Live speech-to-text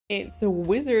It's a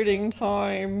wizarding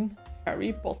time.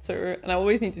 Harry Potter. And I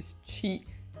always need to cheat.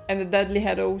 And the Deadly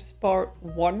Hallows Part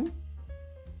 1.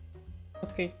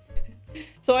 Okay.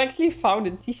 So I actually found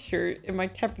a t-shirt in my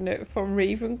cabinet from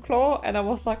Ravenclaw. And I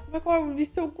was like, oh my god, it would be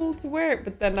so cool to wear it.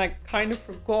 But then I kind of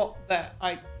forgot that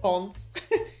I can't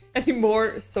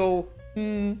anymore. So,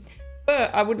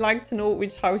 But I would like to know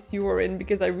which house you are in,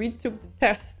 because I retook the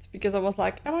test because I was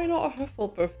like, am I not a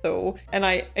Hufflepuff though? And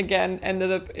I again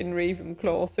ended up in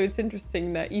Ravenclaw. So it's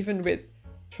interesting that even with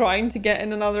trying to get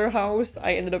in another house,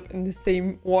 I ended up in the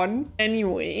same one.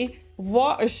 Anyway,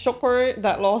 what a shocker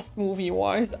that last movie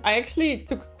was. I actually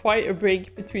took quite a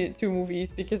break between the two movies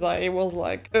because I was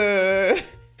like,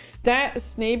 that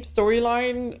Snape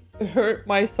storyline hurt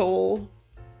my soul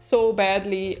so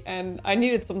badly, and I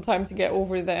needed some time to get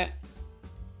over that.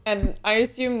 And I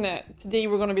assume that today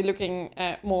we're going to be looking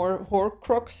at more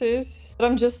Horcruxes. But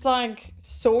I'm just like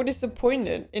so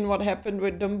disappointed in what happened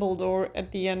with Dumbledore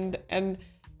at the end. And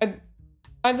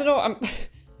I don't know,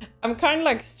 I'm kind of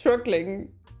like struggling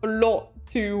a lot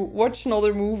to watch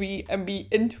another movie and be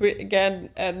into it again.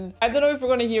 And I don't know if we're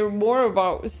going to hear more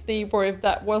about Snape or if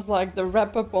that was like the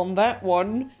wrap up on that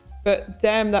one. But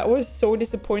damn, that was so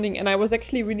disappointing. And I was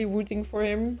actually really rooting for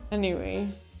him. Anyway,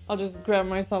 I'll just grab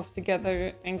myself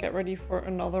together and get ready for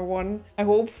another one. I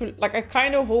hope, like, I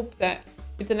kind of hope that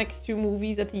with the next two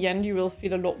movies at the end, you will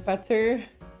feel a lot better.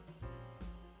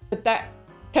 But that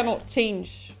cannot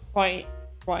change, right?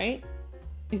 Right?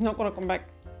 He's not gonna come back,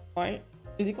 right?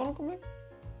 Is he gonna come back?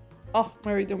 Oh,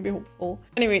 Mary, don't be hopeful.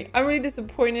 Anyway, I'm really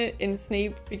disappointed in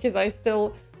Snape because I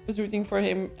still was rooting for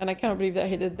him, and I cannot believe that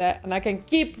he did that. And I can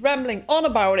keep rambling on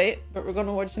about it, but we're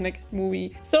gonna watch the next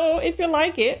movie. So if you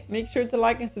like it, make sure to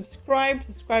like and subscribe.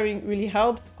 Subscribing really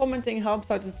helps. Commenting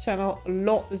helps out the channel a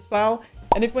lot as well.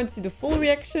 And if you want to see the full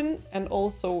reaction and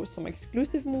also some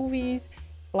exclusive movies,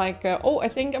 like oh, I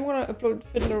think I'm gonna upload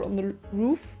Fiddler on the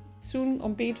Roof soon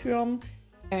on Patreon,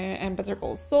 and Better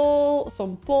Call Saul,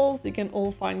 some polls. You can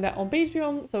all find that on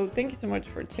Patreon. So thank you so much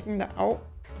for checking that out.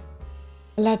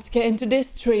 Let's get into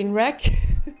this train wreck.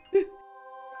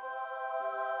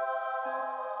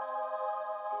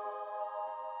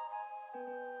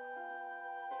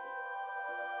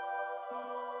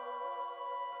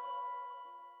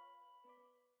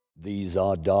 These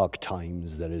are dark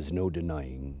times, there is no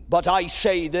denying. But I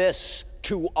say this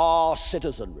to our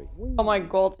citizenry. Oh my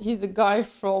god, he's a guy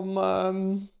from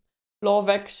Love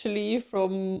Actually,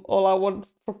 from All I Want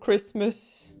for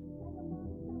Christmas.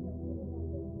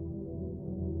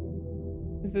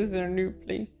 This is their new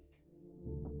place.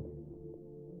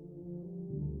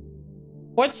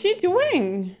 What's she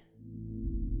doing?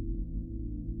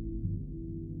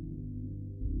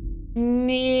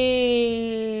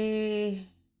 Nee.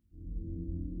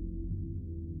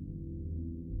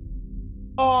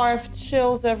 Oh, I have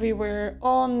chills everywhere.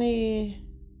 Oh, nee.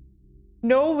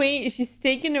 No way, she's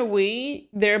taking away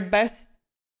their best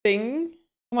thing.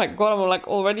 Oh my god, I'm like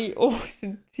already almost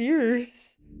in tears.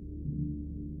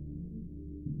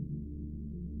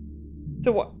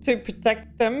 To what? To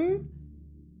protect them?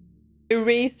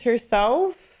 Erased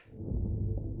herself?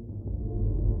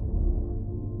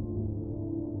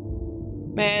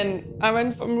 Man, I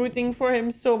went from rooting for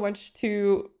him so much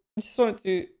to just wanted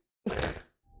to.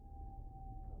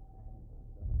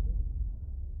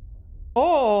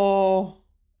 Oh.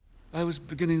 I was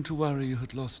beginning to worry you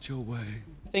had lost your way.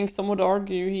 I think some would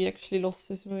argue he actually lost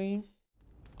his way.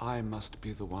 I must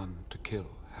be the one to kill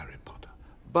Harry Potter.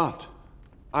 But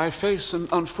I face an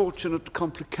unfortunate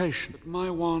complication. My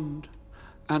wand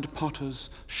and Potter's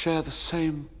share the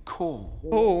same core.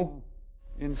 Oh.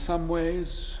 In some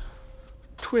ways,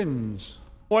 twins.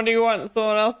 What do you want?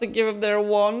 Someone else to give up their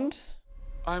wand?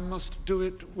 I must do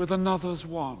it with another's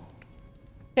wand.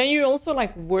 Can you also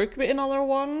like work with another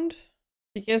wand?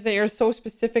 Because they are so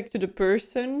specific to the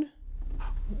person.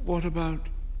 What about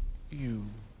you?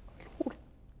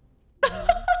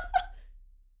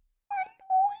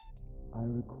 I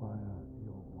require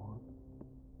your wand.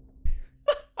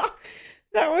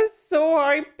 That was so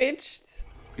high-pitched.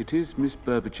 It is Miss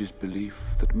Burbage's belief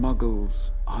that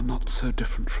Muggles are not so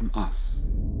different from us.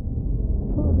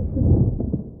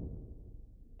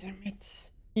 Damn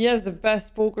it. He has the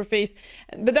best poker face.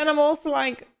 But then I'm also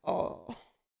like, oh.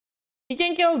 He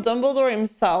can kill Dumbledore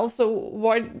himself, so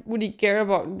why would he care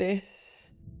about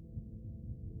this?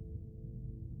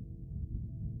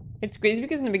 It's crazy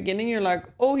because in the beginning you're like,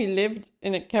 oh, he lived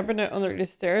in a cabinet under the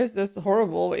stairs. That's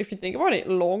horrible. But if you think about it,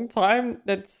 a long time,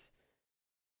 that's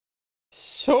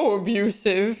so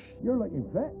abusive. You're looking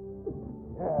fit.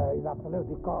 Yeah, he's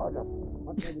absolutely gorgeous.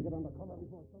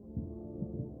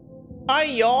 Hi,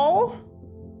 y'all.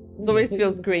 It always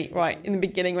feels great, right? In the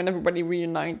beginning when everybody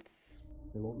reunites.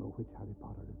 They won't know which Harry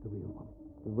Potter is the real one.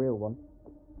 The real one?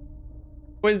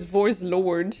 Or his voice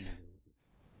lowered.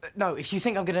 No, if you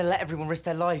think I'm gonna let everyone risk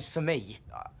their lives for me...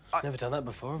 Never done that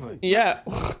before, have I? Yeah.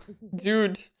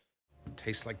 Dude.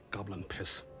 Tastes like goblin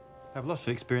piss. I've lots of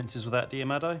experiences with that, dear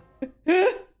Maddo.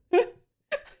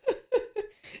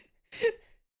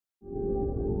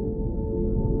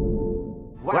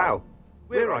 Wow,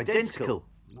 we're identical.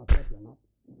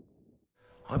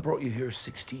 I brought you here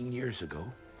 16 years ago.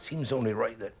 Seems only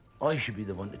right that I should be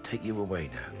the one to take you away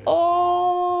now.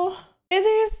 Oh, it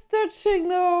is touching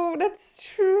though. That's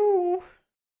true.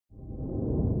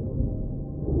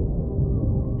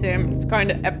 Damn, it's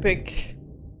kind of epic.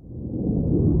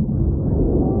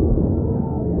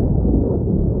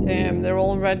 Damn, they're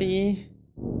all ready.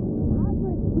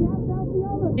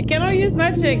 You cannot use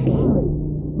magic.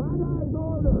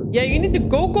 Yeah, you need to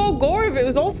go if it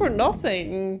was all for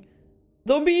nothing.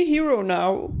 Don't be a hero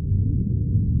now.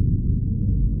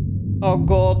 Oh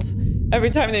god. Every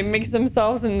time they mix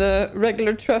themselves in the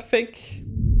regular traffic.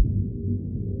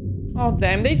 Oh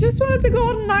damn, they just wanted to go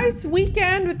on a nice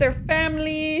weekend with their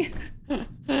family.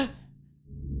 I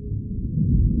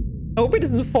hope it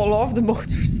doesn't fall off the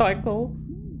motorcycle.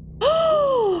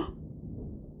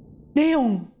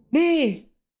 Neon! Nee!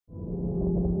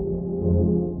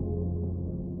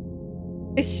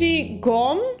 Is she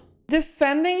gone?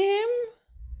 Defending him?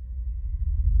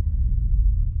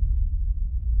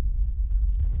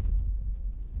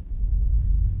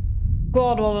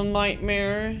 God, what a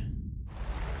nightmare.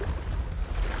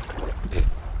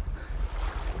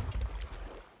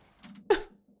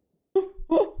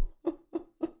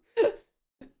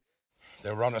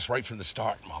 They were on us right from the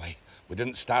start, Molly. We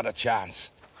didn't stand a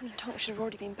chance. Tom should have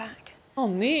already been back. Oh,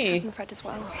 nee. And Fred as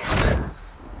well.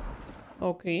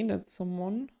 Okay, that's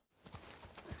someone.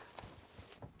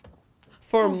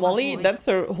 For Molly, that's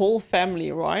her whole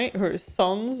family, right? Her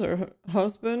sons, her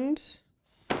husband.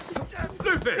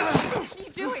 What are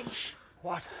you doing?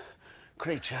 What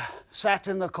creature sat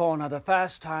in the corner the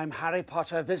first time Harry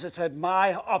Potter visited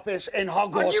my office in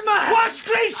Hogwarts? Are you mad? What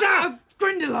creature?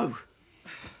 Grendel!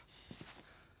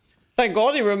 Thank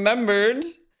God he remembered.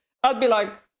 I'd be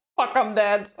like, fuck, I'm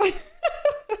dead.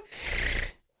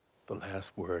 The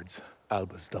last words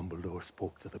Albus Dumbledore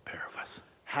spoke to the pair of us.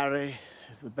 Harry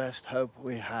is the best hope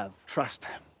we have. Trust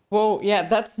him. Whoa, yeah,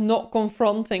 that's not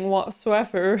confronting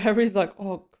whatsoever. Harry's like,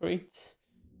 oh, great.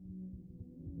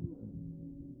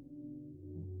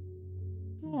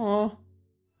 Aww. How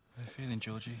you feeling,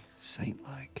 Georgie?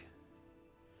 Saint-like.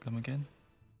 Come again?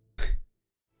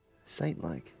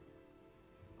 Saint-like.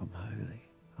 I'm holy.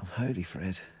 I'm holy,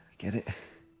 Fred. Get it?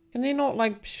 Can they not,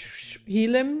 like,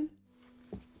 heal him?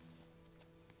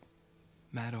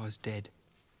 Mad Eye's dead.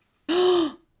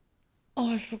 Oh,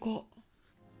 I forgot.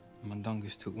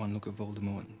 Mundungus took one look at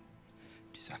Voldemort and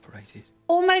disapparated.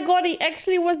 Oh my god, he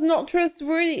actually was not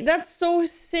trustworthy. That's so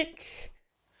sick.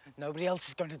 Nobody else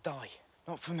is going to die.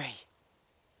 Not for me.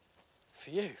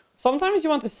 For you? You Sometimes you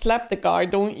want to slap the guy,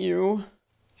 don't you?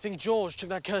 think George took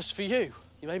that curse for you?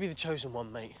 You may be the chosen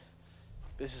one, mate.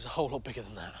 This is a whole lot bigger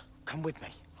than that. Come with me.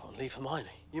 I'll leave Hermione.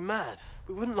 You're mad.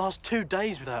 We wouldn't last 2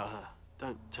 days without her.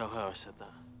 Don't tell her I said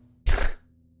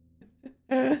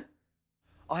that.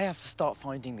 I have to start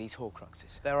finding these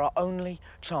Horcruxes. They're our only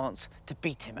chance to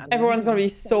beat him. And Everyone's gonna be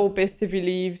so pissed if he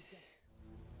leaves.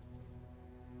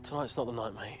 Tonight's not the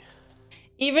night, mate.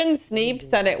 Even Snape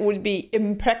said it would be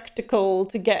impractical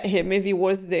to get him if he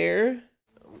was there.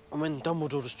 And when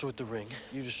Dumbledore destroyed the ring,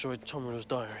 you destroyed Tom Riddle's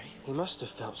diary. He must have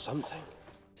felt something.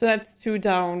 So that's 2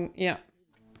 down, yeah.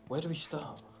 Where do we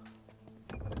start?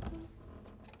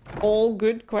 All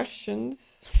good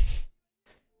questions.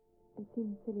 It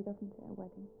seems silly, doesn't it, a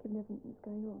wedding, given everything that's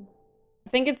going on? I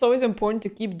think it's always important to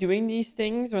keep doing these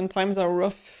things when times are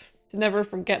rough. To never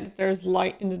forget that there's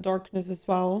light in the darkness as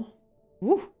well.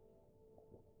 Woo!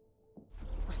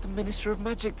 What's the Minister of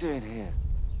Magic doing here?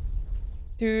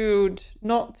 Dude,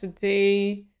 not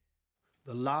today.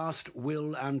 The last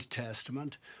will and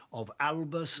testament of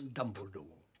Albus Dumbledore.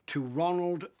 To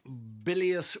Ronald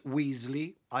Bilious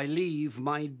Weasley, I leave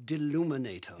my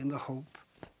Deluminator in the hope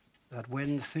that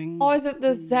when things... Oh, is it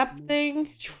the zap thing?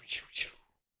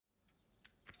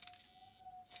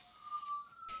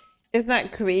 Isn't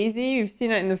that crazy? We've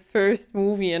seen it in the first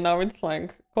movie and now it's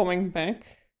like coming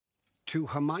back. To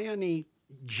Hermione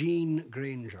Jean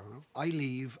Granger, I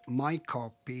leave my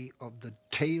copy of the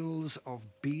Tales of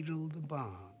Beedle the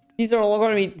Bard. These are all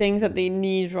going to be things that they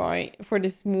need, right, for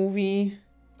this movie.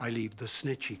 I leave the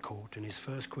Snitchy coat in his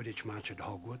first Quidditch match at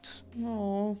Hogwarts.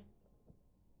 Oh.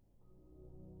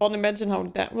 Can't imagine how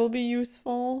that will be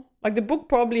useful. Like the book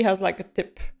probably has like a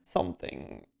tip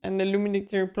something, and the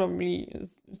Illuminator probably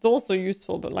is it's also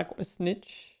useful, but like a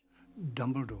snitch.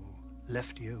 Dumbledore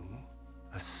left you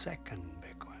a second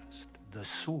bequest, the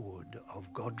sword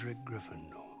of Godric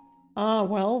Gryffindor. Ah,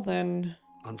 well then.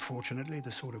 Unfortunately, the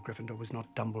Sword of Gryffindor was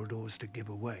not Dumbledore's to give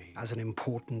away. As an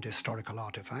important historical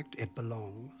artifact, it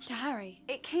belongs to Harry.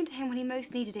 It came to him when he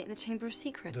most needed it in the Chamber of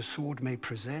Secrets. The sword may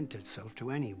present itself to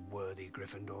any worthy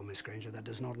Gryffindor, Miss Granger. That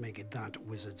does not make it that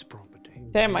wizard's property.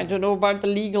 Damn, I don't know about the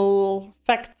legal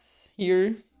facts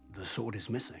here. The sword is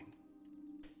missing.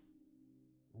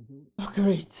 Oh,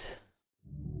 great.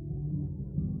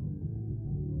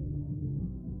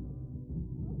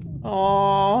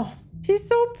 Oh, she's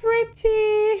so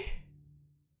pretty.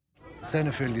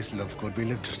 Xenophilius Lovegood, we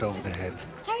live just over the hill.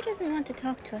 Harry doesn't want to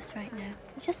talk to us right now.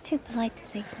 He's just too polite to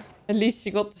say so. At least she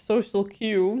got the social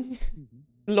cue.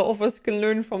 A lot of us can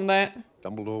learn from that.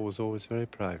 Dumbledore was always very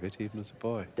private, even as a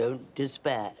boy. Don't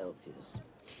despair, Elpheus.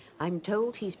 I'm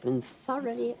told he's been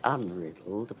thoroughly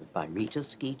unriddled by Rita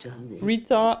Skeeter.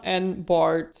 Rita and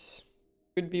Bart.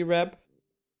 Could be Reb.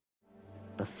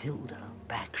 Bathilda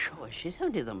Bagshot. She's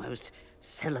only the most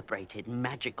celebrated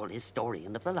magical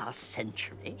historian of the last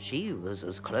century. She was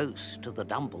as close to the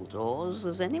Dumbledores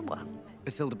as anyone.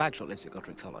 Bathilda Bagshot lives at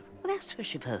Godric's Hollow. Well, that's where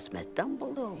she first met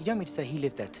Dumbledore. You don't mean to say he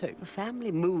lived there too? The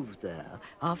family moved there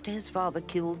after his father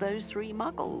killed those 3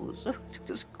 muggles. It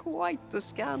was quite the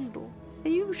scandal. Are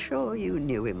you sure you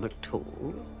knew him at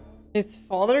all? His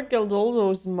father killed all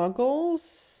those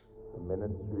muggles? The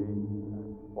ministry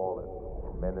has fallen.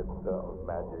 The minister of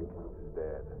magic is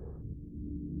dead.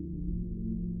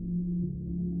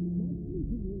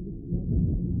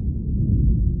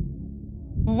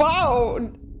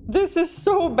 Wow! This is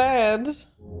so bad.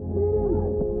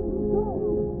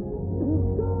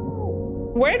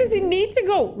 Where does he need to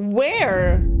go?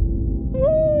 Where?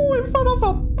 Ooh, in front of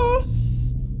a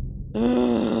bus. Do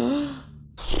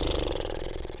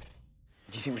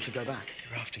you think we should go back?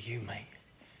 They're after you, mate.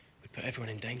 We'd put everyone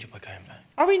in danger by going back.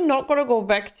 Are we not gonna go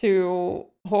back to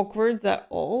Hogwarts at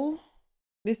all?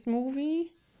 This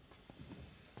movie?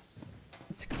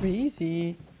 It's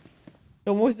crazy. It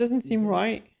almost doesn't seem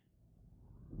right.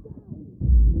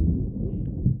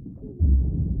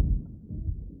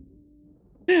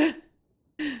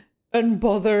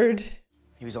 Unbothered.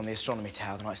 He was on the astronomy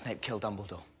tower the night Snape killed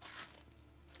Dumbledore.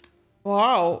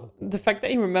 Wow, the fact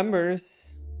that he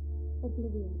remembers.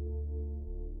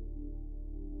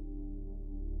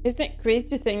 Isn't it crazy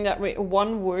to think that with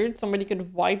one word somebody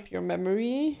could wipe your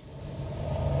memory?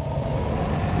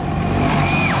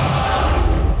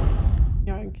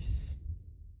 Yikes.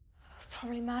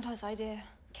 Probably Mad Eye's idea, in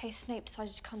case Snape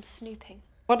decided to come snooping.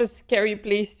 What a scary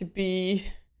place to be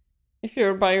if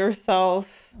you're by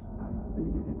yourself.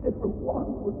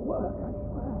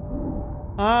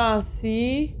 Ah,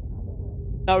 see?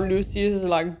 Now Lucius is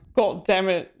like, God damn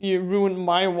it, you ruined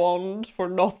my wand for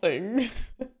nothing.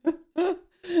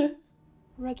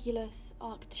 Regulus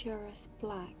Arcturus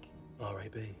Black.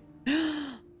 R.A.B.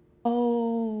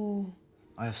 Oh.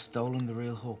 I have stolen the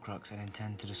real Horcrux and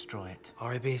intend to destroy it.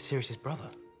 R.A.B. is Sirius's brother.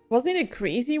 Wasn't it a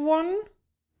crazy one?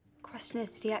 Question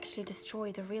is, did he actually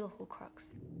destroy the real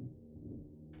Horcrux?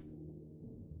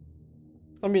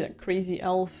 It's gonna be that crazy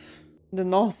elf. The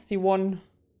nasty one.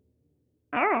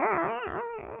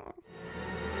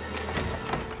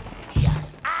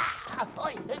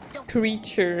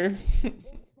 Creature.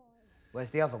 Where's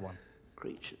the other one?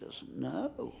 Creature doesn't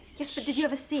know. Yes, but did you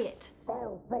ever see it?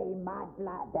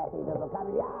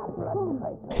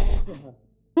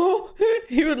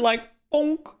 He would like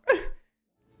bonk.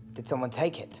 Did someone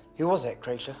take it? Who was it,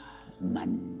 Creature?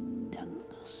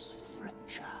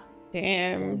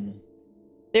 Damn.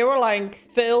 They were like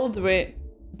filled with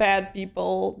bad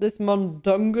people. This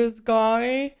Mundungus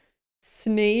guy.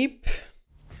 Snape.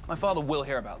 My father will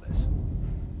hear about this.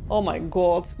 Oh my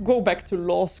god. Go back to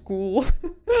law school.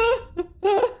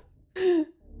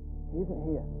 He isn't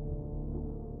here.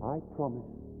 I promise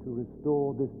to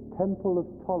restore this temple of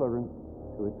tolerance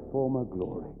to its former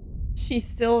glory. She's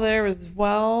still there as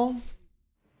well.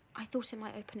 I thought it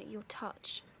might open at your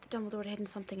touch. The Dumbledore had hidden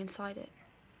something inside it.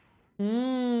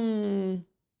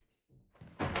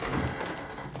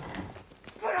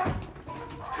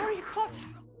 Harry Potter!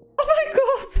 Oh my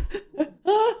god!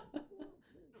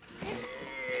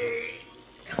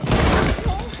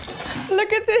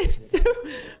 Look at this!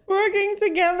 Working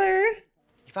together.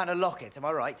 You found a locket, am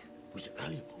I right? Was it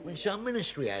valuable? When some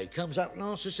ministry aide comes up and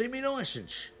asks to see me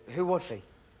licence. Who was she?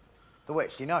 The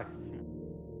witch, do you know?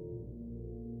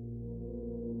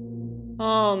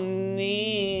 Oh,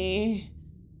 nee.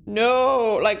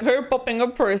 No, like her popping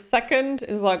up for a second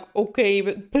is like, okay,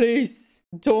 but please.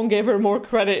 don't give her more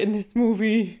credit in this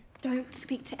movie. Don't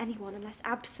speak to anyone unless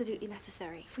absolutely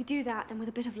necessary. If we do that, then with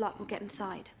a bit of luck, we'll get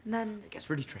inside. And then... It gets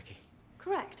really tricky.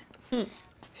 Correct.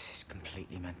 This is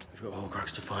completely mental. We've got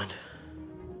Horcrux to find.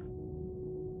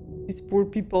 These poor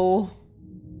people.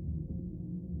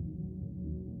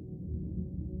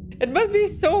 It must be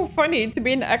so funny to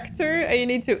be an actor and you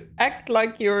need to act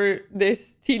like you're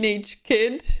this teenage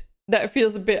kid that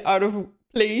feels a bit out of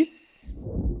place.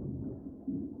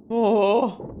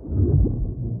 Oh.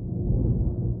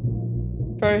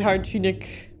 Very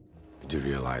hygienic. You do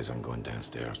realize I'm going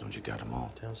downstairs, don't you,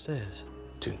 Gadamon? Downstairs?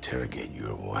 To interrogate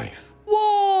your wife.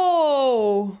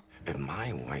 Whoa! If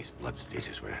my wife's blood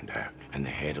status were in doubt and the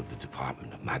head of the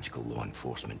Department of Magical Law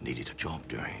Enforcement needed a job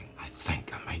doing, I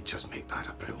think I might just make that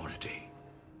a priority.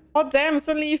 Oh damn,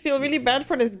 suddenly you feel really bad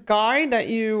for this guy that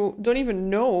you don't even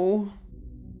know.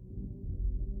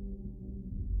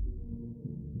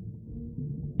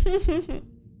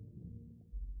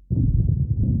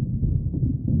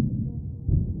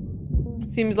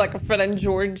 Seems like a Fred and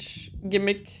George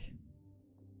gimmick.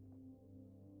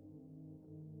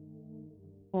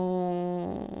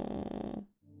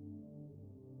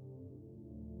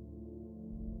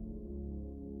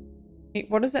 Wait,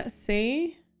 what does that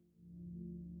say?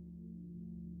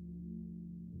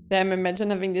 Damn, imagine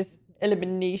having this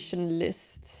elimination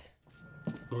list.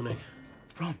 Morning.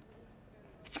 Ron,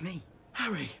 it's me,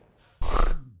 Harry.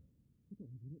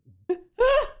 That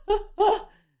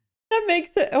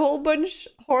makes it a whole bunch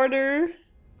harder.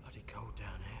 Bloody cold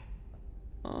down here.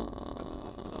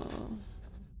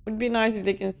 Would be nice if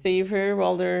they can save her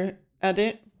while they're at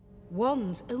it.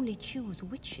 Wands only choose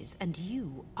witches, and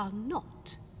you are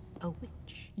not a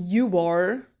witch. You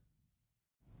are.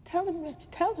 Tell them,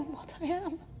 Rich. Tell them what I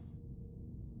am.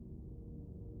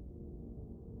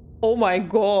 Oh my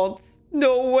god.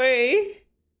 No way.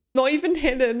 Not even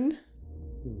hidden.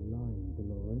 You're lying,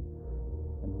 Dolores,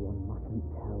 and one mustn't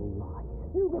tell lies.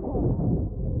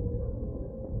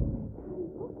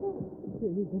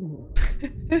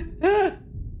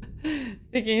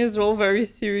 Taking his role very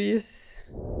serious.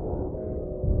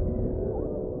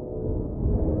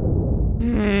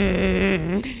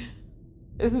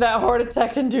 Isn't that heart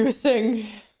attack inducing?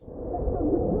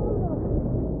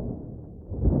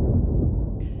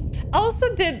 I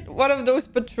also did one of those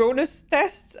Patronus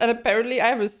tests and apparently I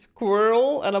have a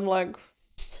squirrel and I'm like,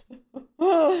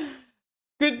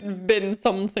 could have been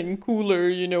something cooler,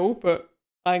 you know, but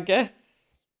I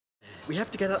guess. We have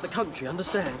to get out the country,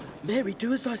 understand? Mary,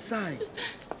 do as I say.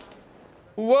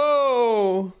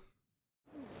 Whoa!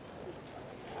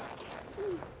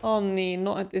 Oh nee,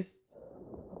 not at this.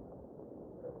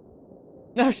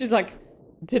 Now she's like,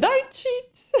 did I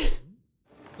cheat?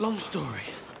 Long story.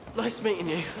 Nice meeting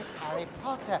you. It's Harry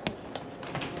Potter.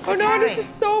 Oh no, this is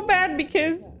so bad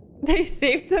because they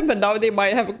saved them and now they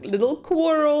might have a little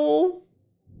quarrel.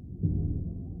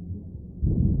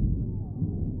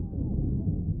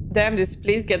 Damn, this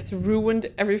place gets ruined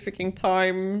every freaking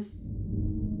time.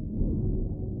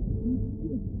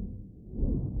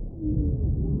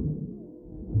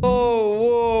 Oh,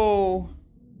 whoa.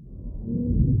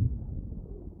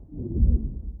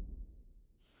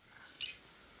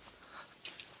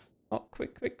 Oh,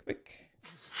 quick.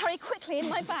 Harry, quickly, in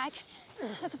my bag.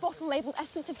 There's a bottle labelled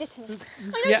Essence of Dittany. I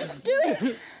know, Yeah. just do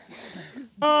it!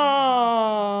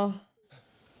 Ah.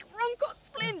 Ron got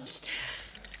splinched.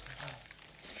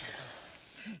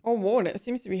 Oh, whoa, that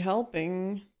seems to be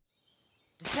helping.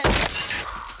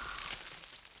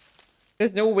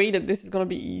 There's no way that this is gonna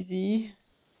be easy.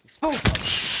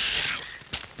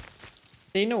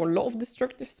 They know a lot of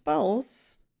destructive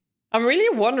spells. I'm really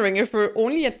wondering if we're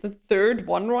only at the third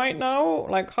one right now.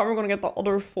 Like, how are we gonna get the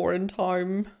other 4 in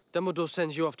time? Dumbledore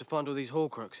sends you off to find all these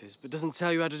Horcruxes, but doesn't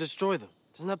tell you how to destroy them.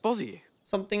 Doesn't that bother you?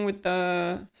 Something with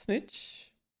the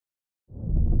snitch?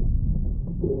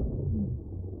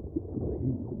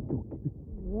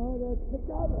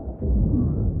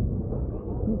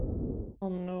 Oh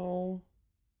no.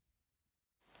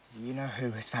 You know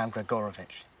who has found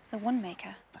Gregorovitch? The One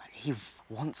Maker. He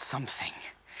wants something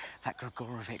that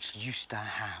Gregorovitch used to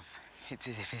have. It's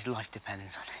as if his life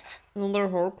depends on it. Another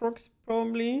Horcrux,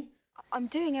 probably. I'm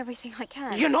doing everything I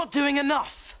can. You're not doing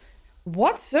enough!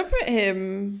 What's up with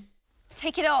him?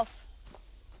 Take it off.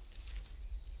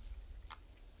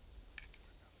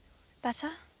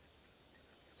 Better?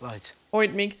 Right. Or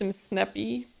it makes him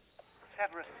snappy.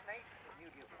 Severus Snape, the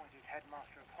newly appointed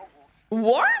headmaster of Hogwarts.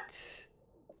 What?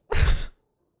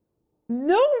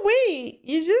 No way!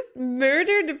 You just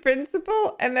murder the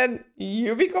principal and then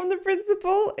you become the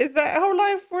principal? Is that how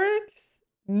life works?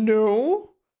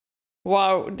 No.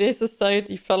 Wow, this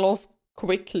society fell off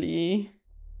quickly.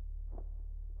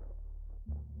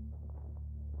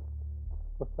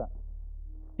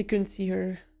 They couldn't see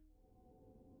her.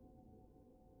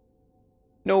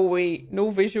 No way.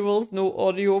 No visuals, no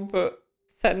audio, but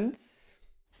sense.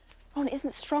 Ron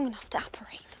isn't strong enough to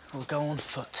apparate. We'll go on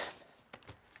foot.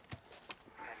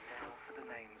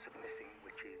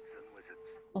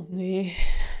 Oh nee.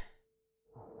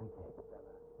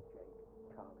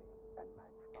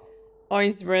 Oh,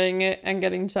 he's wearing it and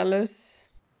getting jealous.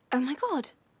 Oh my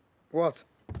god. What?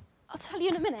 I'll tell you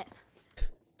in a minute.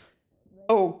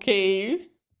 Okay.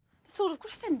 The Sword of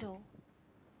Gryffindor.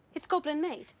 It's goblin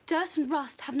made. Dirt and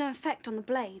rust have no effect on the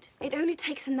blade. It only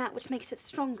takes in that which makes it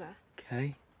stronger.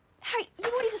 Okay. Harry, you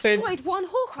already So destroyed it's one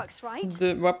Horcrux, right?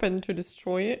 The weapon to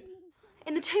destroy it.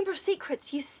 In the Chamber of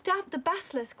Secrets, you stabbed the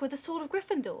basilisk with the Sword of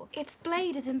Gryffindor. Its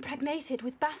blade is impregnated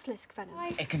with basilisk venom.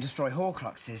 It can destroy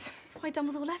Horcruxes. That's why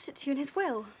Dumbledore left it to you in his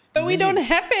will. But we don't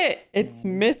have it. It's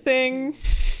missing.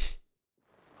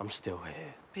 I'm still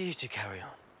here. But you two carry on.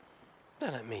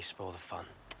 Don't let me spoil the fun.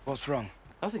 What's wrong?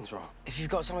 Nothing's wrong. If you've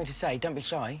got something to say, don't be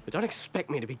shy. But don't expect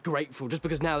me to be grateful just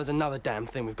because now there's another damn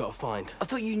thing we've got to find. I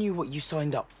thought you knew what you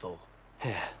signed up for.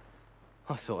 Yeah,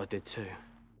 I thought I did too.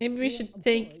 Maybe we should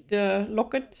take the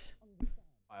locket.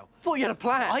 I thought you had a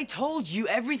plan. I told you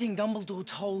everything Dumbledore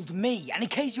told me. And in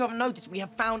case you haven't noticed, we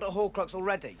have found a Horcrux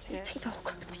already. Please take the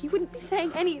Horcrux. You wouldn't be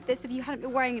saying any of this if you hadn't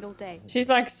been wearing it all day. She's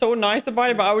like so nice about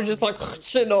it, but I would just like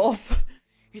shit off.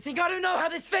 You think I don't know how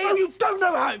this feels? No, you don't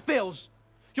know how it feels.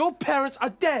 Your parents are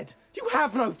dead. You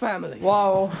have no family.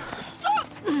 Wow.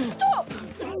 Stop!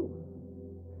 Stop!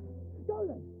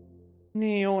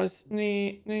 Nee, jongens.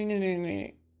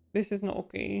 Nee. This is not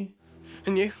okay.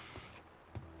 And you?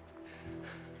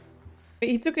 But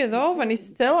he took it off and he's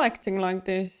still acting like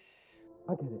this.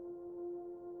 I get it.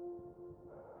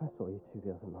 I saw you two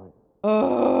the other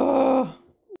night.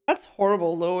 That's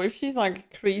horrible though. If she's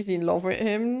like crazy in love with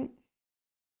him.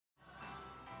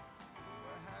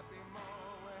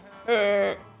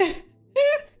 I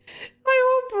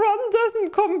hope Ron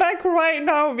doesn't come back right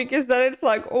now because then it's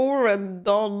like over and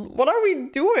done. What are we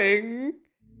doing?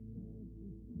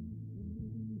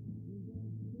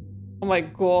 Oh my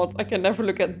god, I can never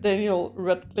look at Daniel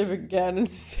Radcliffe again in the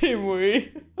same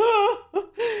way.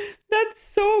 That's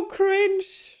so cringe.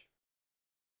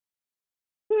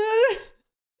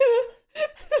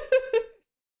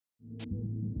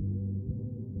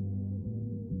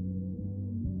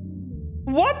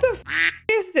 What the f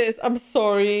is this? I'm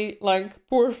sorry, like,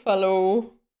 poor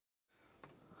fellow.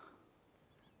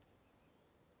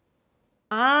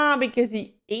 Ah, because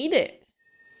he ate it.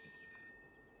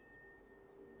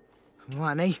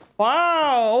 Money.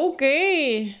 Wow,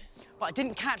 okay. But I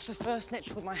didn't catch the first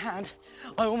snitch with my hand.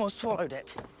 I almost swallowed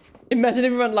it. Imagine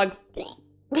everyone like...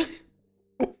 I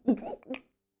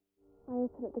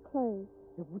open at the close.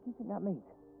 What do you think that means?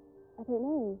 I don't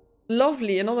know.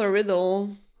 Lovely, another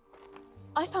riddle.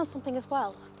 I found something as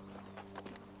well.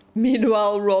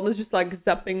 Meanwhile, Ron is just like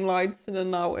zapping lights in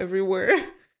and out everywhere.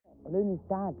 Luna's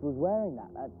dad was wearing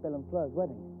that at Bill and Fleur's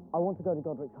wedding. I want to go to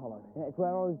Godric's Hollow. It's where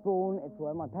I was born, it's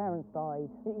where my parents died.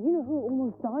 You know who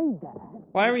almost died there?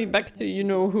 Why are we back to you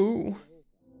know who?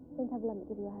 Don't have let me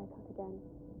give you a haircut again.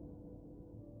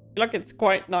 I feel like it's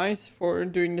quite nice for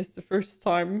doing this the first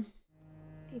time.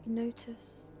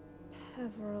 Ignotus.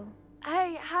 Peveril.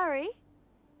 Hey, Harry.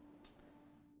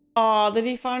 Oh, did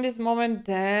he find his mom and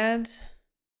dad?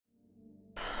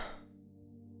 Can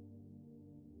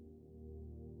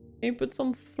you put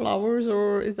some flowers,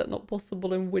 or is that not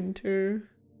possible in winter?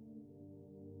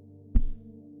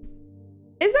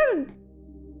 Is that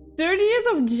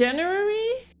 30th of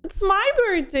January? It's my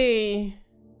birthday.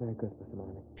 Merry Christmas,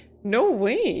 Hermione. No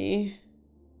way.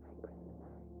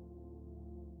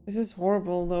 This is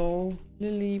horrible though.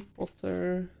 Lily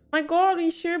Potter. My god,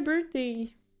 it's your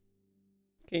birthday.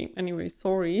 Okay, anyway,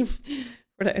 sorry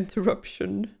for the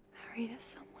interruption. Harry, there's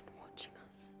someone watching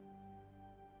us.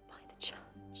 By the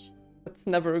church. That's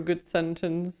never a good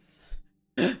sentence.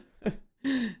 I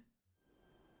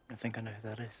think I know who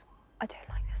that is. I don't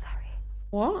like this, Harry.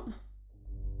 What?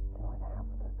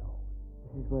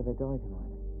 This is where they died,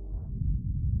 Hermione.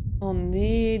 Oh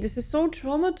nee, this is so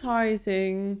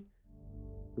traumatizing.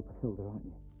 You're Bathilda, aren't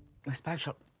you? Miss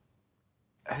Bagshot.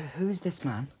 Who is this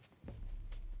man?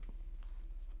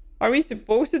 Are we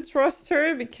supposed to trust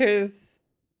her? Because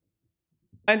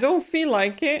I don't feel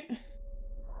like it.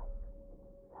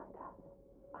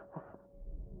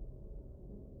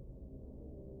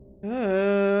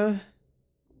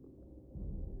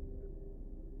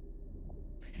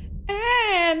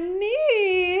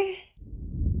 Annie!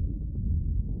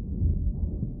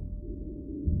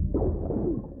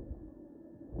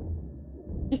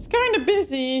 He's kind of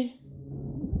busy.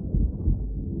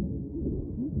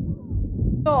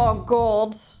 Oh, Oh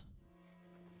god.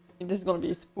 This is gonna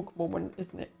be a spook moment,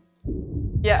 isn't it?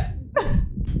 Yeah.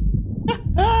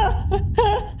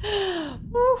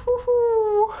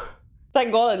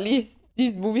 Thank god, at least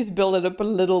these movies build it up a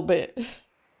little bit.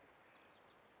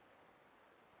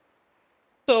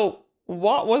 So,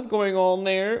 what was going on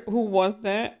there? Who was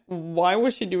that? Why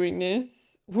was she doing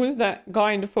this? Who's that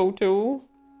guy in the photo?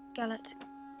 Gallet,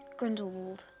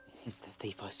 Grindelwald. He's the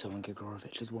thief I saw in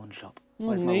Grigorovich's wand shop. Oh,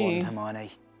 Where's my nee. wand, Hermione?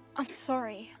 I'm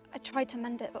sorry. I tried to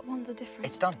mend it, but wands are different.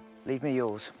 It's done. Leave me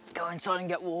yours. Go inside and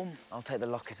get warm. I'll take the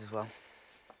locket as well.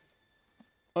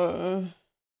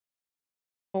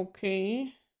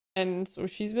 Okay. And so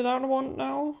she's without a wand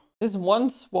now? This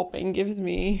wand swapping gives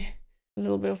me a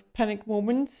little bit of panic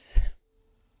moments.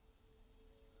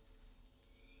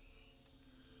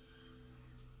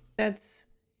 That's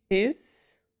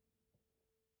his?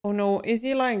 Oh no, is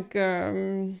he like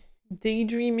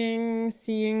daydreaming,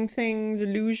 seeing things,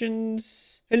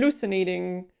 illusions,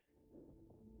 hallucinating?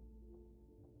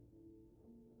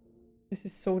 This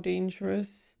is so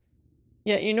dangerous.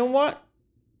 Yeah, you know what?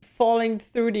 Falling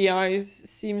through the eyes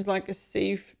seems like a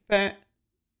safe bet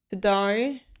to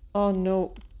die. Oh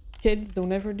no, kids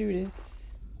don't ever do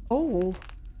this. Oh,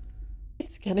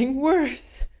 it's getting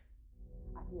worse.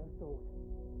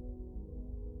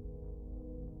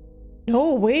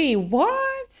 No way,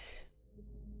 what?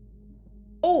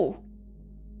 Oh.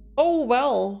 Oh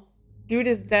well. Dude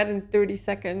is dead in 30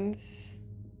 seconds.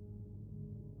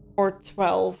 Or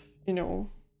 12, you know.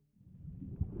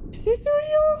 Is this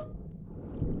real?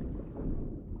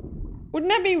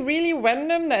 Wouldn't that be really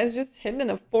random that it's just hidden in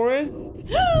a forest?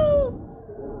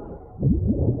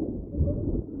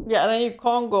 Yeah, and then you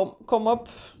can't come up.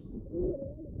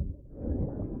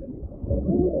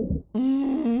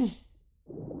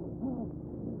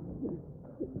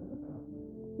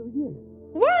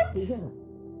 What?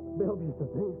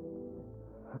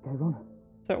 Okay, run.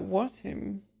 So it was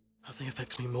him. Nothing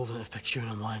affects me more than it affects you and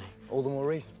Hermione. All the more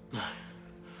reason. No,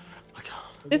 I can't.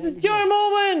 This is your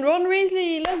moment! Ron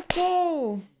Weasley, let's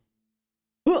go!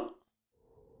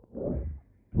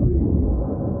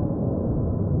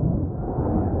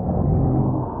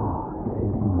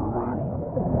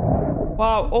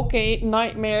 Wow, okay,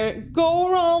 nightmare. Go,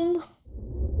 Ron!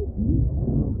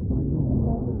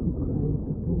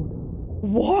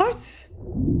 What?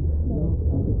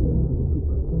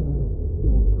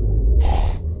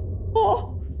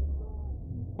 Oh.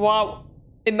 Wow.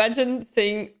 Imagine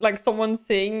saying, like, someone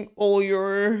saying all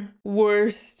your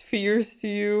worst fears to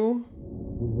you.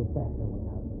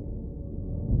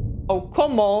 Oh,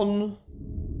 come on.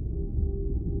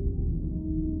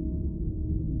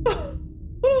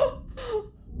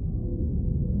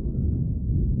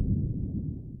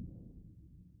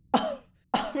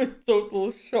 I'm in total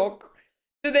shock.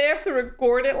 Did they have to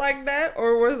record it like that?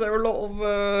 Or was there a lot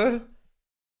of,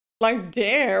 like,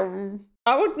 damn.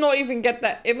 I would not even get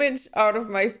that image out of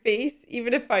my face,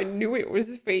 even if I knew it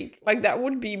was fake. Like, that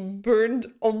would be burned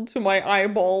onto my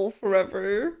eyeball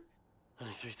forever.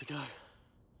 Only 3 to go.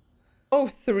 Oh,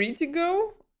 3 to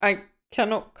go? I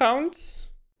cannot count.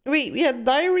 Wait, we had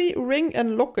diary, ring,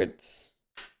 and locket.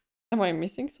 Am I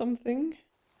missing something?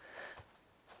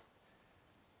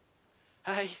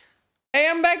 Hey. Hey,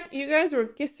 I'm back. You guys were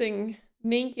kissing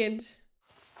naked.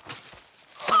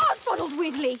 Oh, Ronald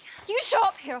Weasley! You show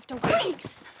up here after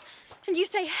weeks, and you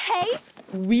say, "Hey."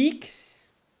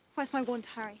 Weeks? Where's my wand,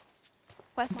 Harry?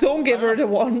 Where's my Don't wand? give her the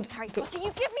wand. Harry Potter,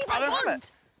 you give me my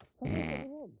wand.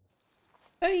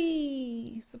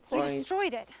 Hey, surprise! You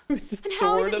destroyed it. With the And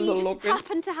how is sword it and you the just locket.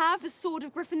 happen to have the sword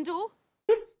of Gryffindor?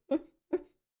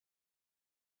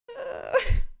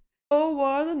 Oh,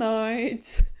 what a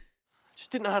night! I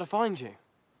just didn't know how to find you.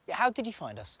 Yeah, how did you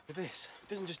find us? With this, it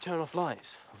doesn't just turn off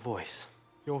lights. A voice.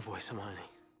 Your voice, Hermione.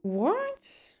 What?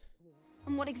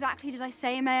 And what exactly did I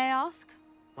say, may I ask?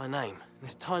 My name.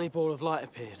 This tiny ball of light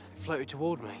appeared. It floated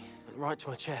toward me, went right to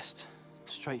my chest,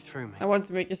 straight through me. I want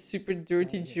to make a super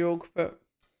dirty joke, but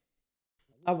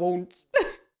I won't.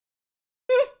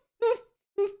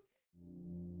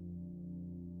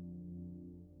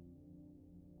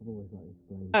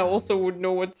 I also would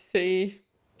know what to say.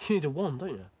 You need a wand, don't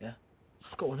you? Yeah.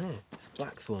 I've got one here. It's a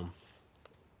blackthorn.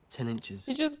 10 inches.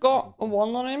 You just got a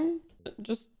wand on him?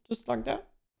 Just like that?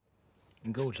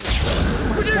 Gorgeous.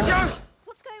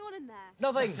 What's going on in there?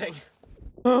 Nothing.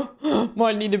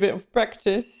 Might need a bit of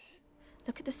practice.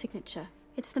 Look at the signature.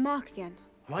 It's the mark again.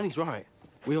 Hermione's right.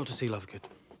 We ought to see Lovegood.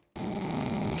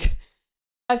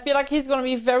 I feel like he's gonna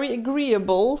be very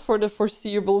agreeable for the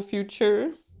foreseeable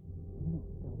future.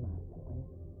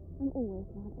 I'm always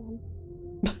mad at him.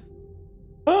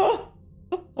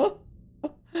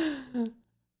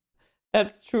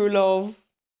 That's true love.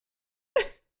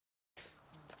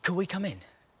 Could we come in?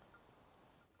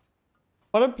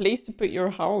 What a place to put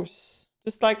your house.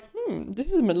 Just like,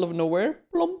 this is the middle of nowhere.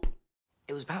 Plump.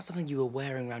 It was about something you were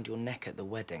wearing around your neck at the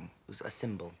wedding. It was a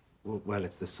symbol. Well,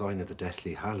 it's the sign of the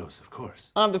Deathly Hallows, of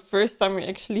course. The first time we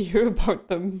actually hear about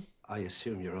them. I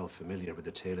assume you're all familiar with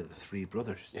the tale of the three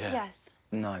brothers. Yeah. Yes.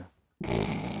 No.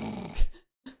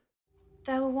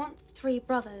 There were once 3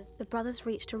 brothers. The brothers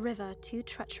reached a river too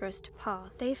treacherous to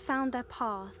pass. They found their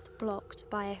path blocked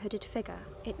by a hooded figure.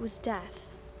 It was Death,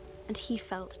 and he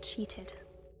felt cheated.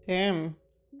 Damn.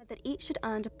 That each had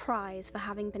earned a prize for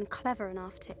having been clever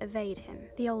enough to evade him.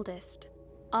 The oldest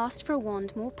asked for a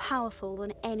wand more powerful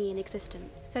than any in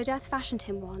existence, so Death fashioned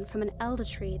him one from an elder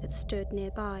tree that stood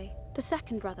nearby. The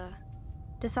second brother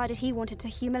decided he wanted to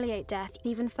humiliate Death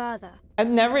even further. I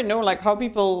never know like how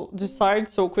people decide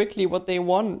so quickly what they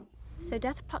want. So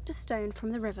Death plucked a stone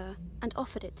from the river and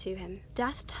offered it to him.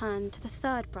 Death turned to the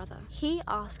third brother. He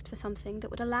asked for something that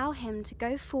would allow him to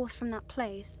go forth from that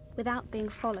place without being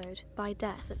followed by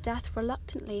Death. But Death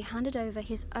reluctantly handed over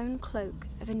his own cloak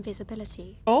of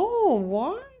invisibility. Oh,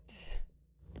 what?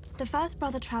 The first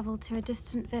brother traveled to a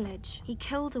distant village. He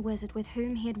killed a wizard with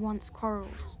whom he had once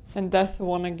quarreled. And Death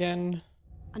won again.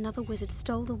 Another wizard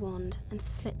stole the wand and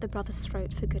slit the brother's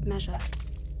throat for good measure.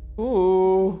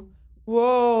 Ooh.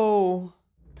 Whoa.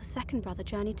 The second brother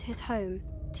journeyed to his home.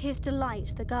 To his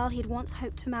delight, the girl he had once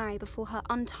hoped to marry before her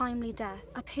untimely death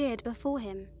appeared before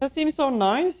him. That seems so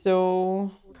nice,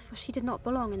 though. For she did not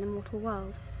belong in the mortal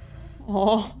world.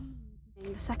 Oh.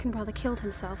 The second brother killed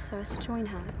himself so as to join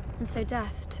her, and so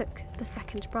Death took the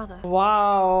second brother.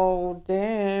 Wow,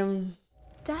 damn.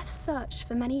 Death searched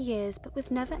for many years but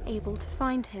was never able to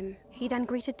find him. He then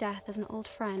greeted Death as an old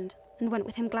friend and went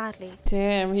with him gladly.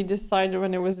 Damn, he decided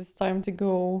when it was his time to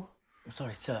go. I'm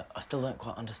sorry, sir. I still don't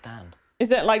quite understand. Is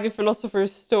that like the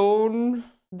Philosopher's Stone?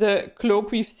 The cloak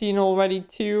we've seen already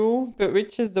too? But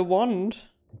which is the wand?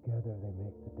 Together they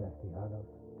make the Deathly Hallows.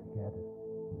 Together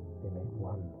they make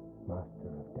one master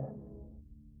of death.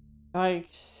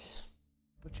 Yikes.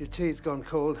 But your tea's gone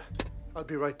cold. I'll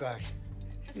be right back.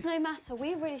 It's no matter.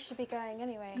 We really should be going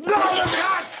anyway.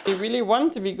 They really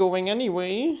want to be going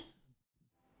anyway.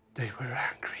 They were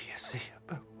angry, you see,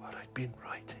 about what I'd been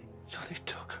writing, so they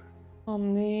took her. Oh,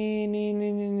 nee, nee,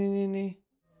 nee, nee, nee, nee, nee.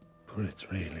 But it's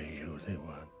really you they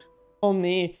want. Oh,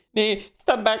 nee, nee,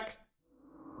 step back.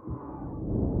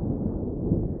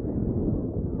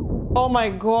 Oh my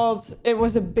god, it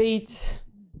was a bait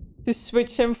to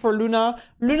switch him for Luna.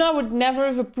 Luna would never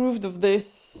have approved of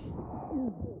this.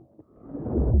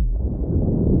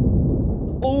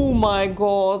 Oh my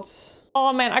god.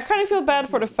 Oh man, I kind of feel bad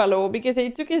for the fellow because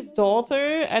he took his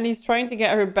daughter and he's trying to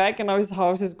get her back and now his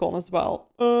house is gone as well.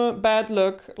 Bad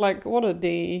luck. Like, what a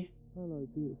day. Hello,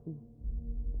 beautiful.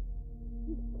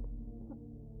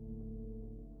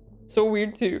 So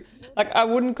weird too. Like, I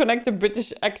wouldn't connect a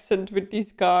British accent with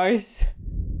these guys.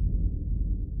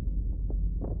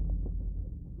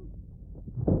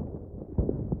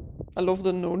 I love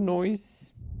the no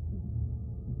noise.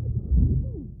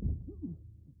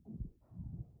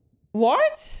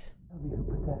 What? Tell me who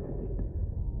possesses it.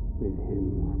 With him,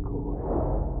 of course.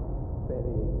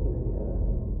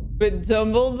 Very With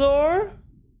Dumbledore?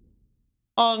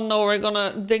 Oh no, we're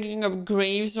gonna digging up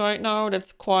graves right now.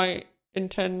 That's quite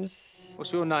intense.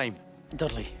 What's your name?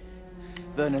 Dudley.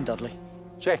 Vernon Dudley.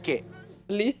 Check it.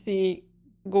 At least he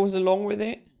goes along with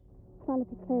it. Planet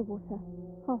of Clearwater.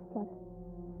 Half-blood.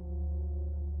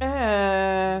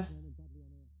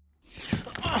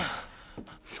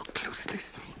 Look closely.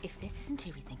 If this isn't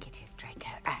who we think it is, Draco,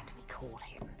 and we call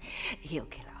him, he'll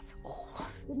kill us all.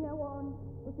 Give me a wand.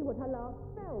 We'll see what her last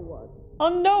spell was. Oh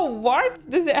no, what?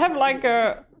 Does it have like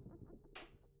an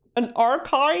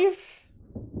archive?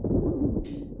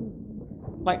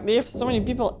 Like, they have so many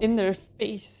people in their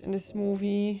face in this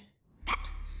movie. That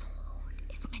sword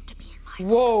is meant to be in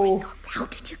my Whoa. How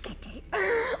did you get it?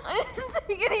 I didn't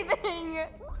take anything.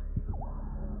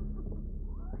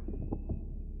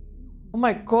 Oh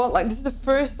my god, like, this is the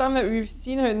first time that we've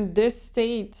seen her in this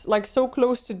state. Like, so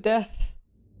close to death.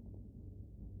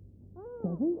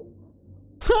 To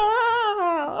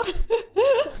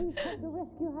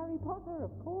rescue Harry Potter,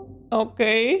 of course.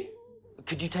 Okay.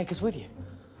 Could you take us with you?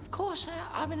 Of course,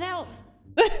 I'm an elf.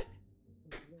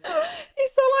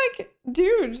 He's so like,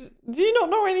 dude, do you not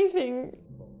know anything?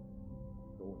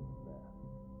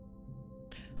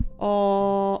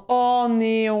 Oh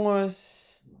nee,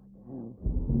 jongens.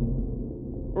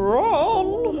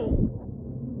 Ron!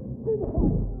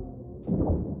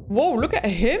 Whoa, look at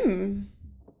him.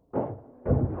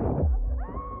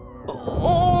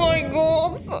 Oh my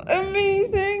god,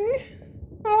 amazing.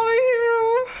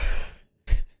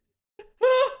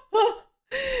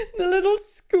 The little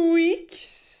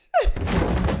squeaks.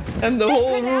 And the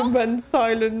whole room went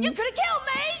silent. You could have killed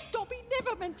me! Dobby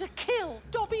never meant to kill.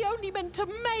 Dobby only meant to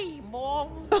maim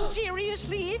or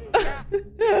seriously injure.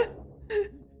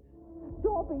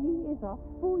 Dobby is a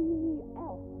free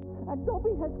elf, and Dobby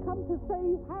has come to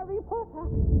save Harry Potter.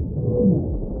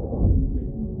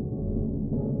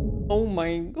 Oh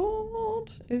my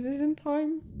god. Is this in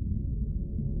time?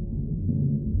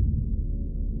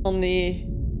 Only...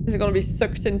 Is it gonna be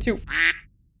sucked into...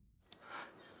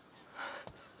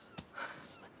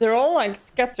 They're all like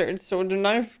scattered, so the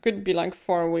knife could be like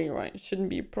far away, right? Shouldn't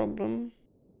be a problem.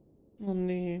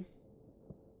 Only...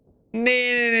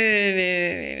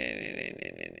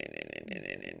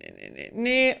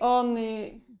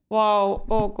 Only... Wow,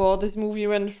 oh god, this movie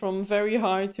went from very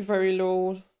high to very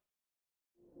low.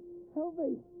 Help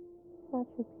me. Such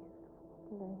a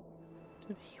beautiful place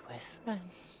to be with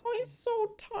friends. Oh, he's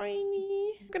so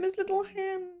tiny. Look at his little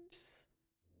hands.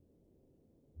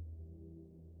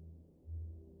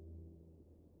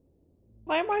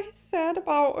 Why am I sad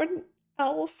about an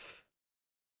elf?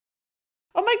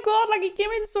 Oh my god, like he came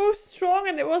in so strong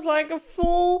and it was like a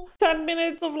full 10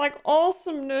 minutes of like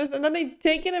awesomeness and then they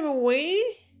taken him away?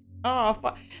 Ah,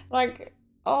 oh, like,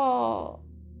 oh,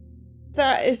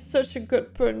 that is such a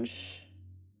good punch.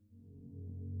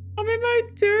 I'm in my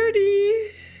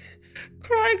 30s,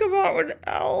 crying about an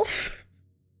elf.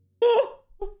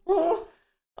 Oh,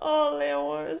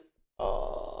 Lewis.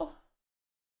 Oh.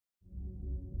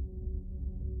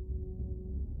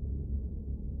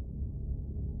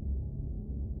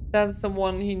 That's the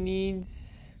one he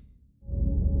needs.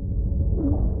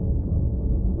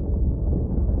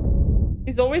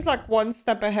 He's always like one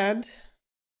step ahead.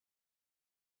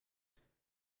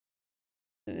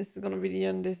 And this is gonna be the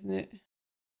end, isn't it?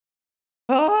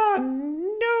 Oh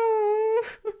no!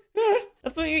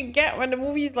 That's what you get when the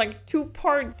movie is like 2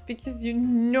 parts, because you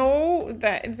know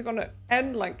that it's gonna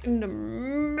end like in the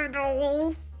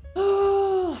middle.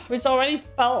 Which I already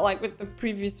felt like with the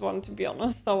previous one, to be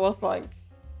honest. I was like,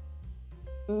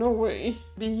 no way.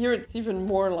 But here it's even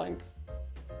more like...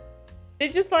 They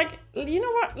just like, you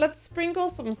know what? Let's sprinkle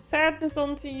some sadness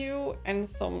onto you and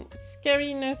some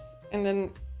scariness. And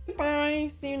then goodbye.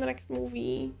 See you in the next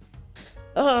movie.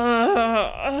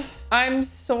 I'm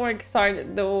so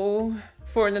excited though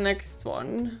for the next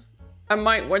one. I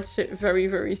might watch it very,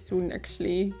 very soon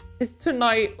actually. Is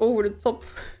tonight over the top?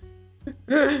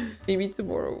 Maybe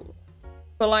tomorrow.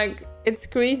 But like, it's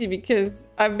crazy because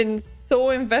I've been so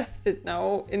invested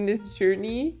now in this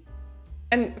journey.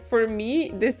 And for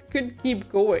me, this could keep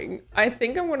going. I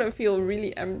think I'm gonna feel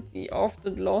really empty after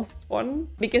the last one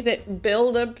because it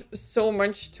built up so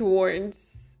much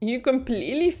towards you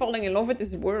completely falling in love with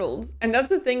this world. And that's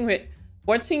the thing with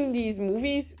watching these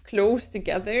movies close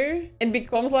together. It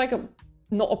becomes like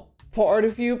not a part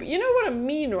of you, but you know what I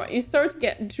mean, right? You start to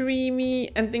get dreamy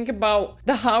and think about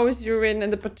the house you're in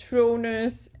and the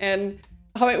Patronus and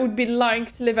how it would be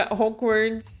like to live at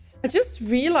Hogwarts. I just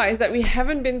realized that we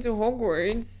haven't been to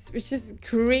Hogwarts, which is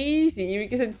crazy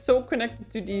because it's so connected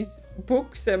to these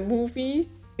books and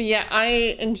movies. But yeah,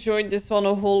 I enjoyed this one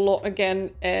a whole lot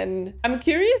again, and I'm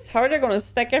curious how they're gonna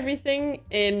stack everything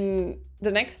in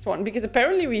the next one, because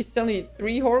apparently we still need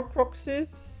 3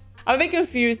 Horcruxes. I'm a bit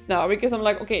confused now because I'm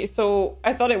like, okay, so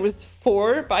I thought it was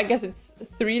 4, but I guess it's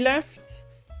 3 left.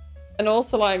 And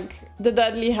also like the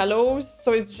Deadly Hallows,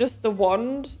 so it's just the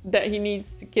wand that he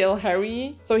needs to kill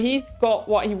Harry. So he's got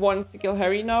what he wants to kill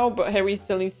Harry now, but Harry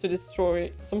still needs to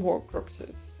destroy some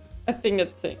Horcruxes. I think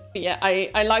that's it. But yeah,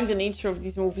 I like the nature of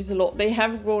these movies a lot. They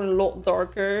have grown a lot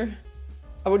darker.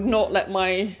 I would not let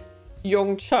my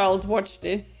young child watch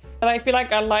this. But I feel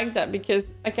like I like that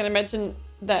because I can imagine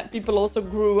that people also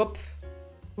grew up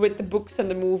with the books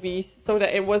and the movies, so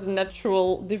that it was a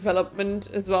natural development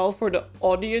as well for the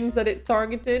audience that it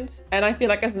targeted. And I feel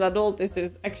like as an adult, this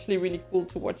is actually really cool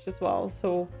to watch as well.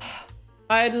 So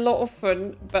I had a lot of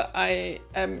fun, but I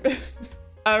am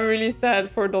I'm really sad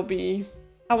for Dobby.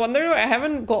 I wonder, I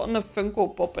haven't gotten a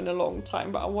Funko Pop in a long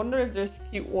time, but I wonder if there's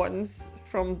cute ones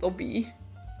from Dobby.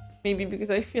 Maybe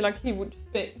because I feel like he would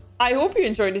fit. I hope you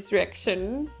enjoyed this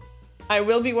reaction. I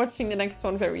will be watching the next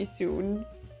one very soon.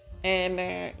 And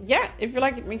yeah, if you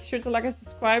like it, make sure to like and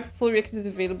subscribe. Full reaction is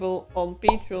available on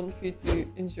Patreon for you to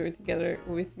enjoy together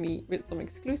with me with some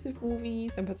exclusive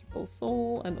movies and Better Call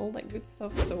Saul and all that good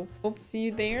stuff. So hope to see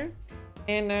you there.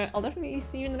 And I'll definitely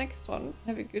see you in the next one.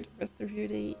 Have a good rest of your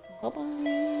day.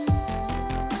 Bye-bye.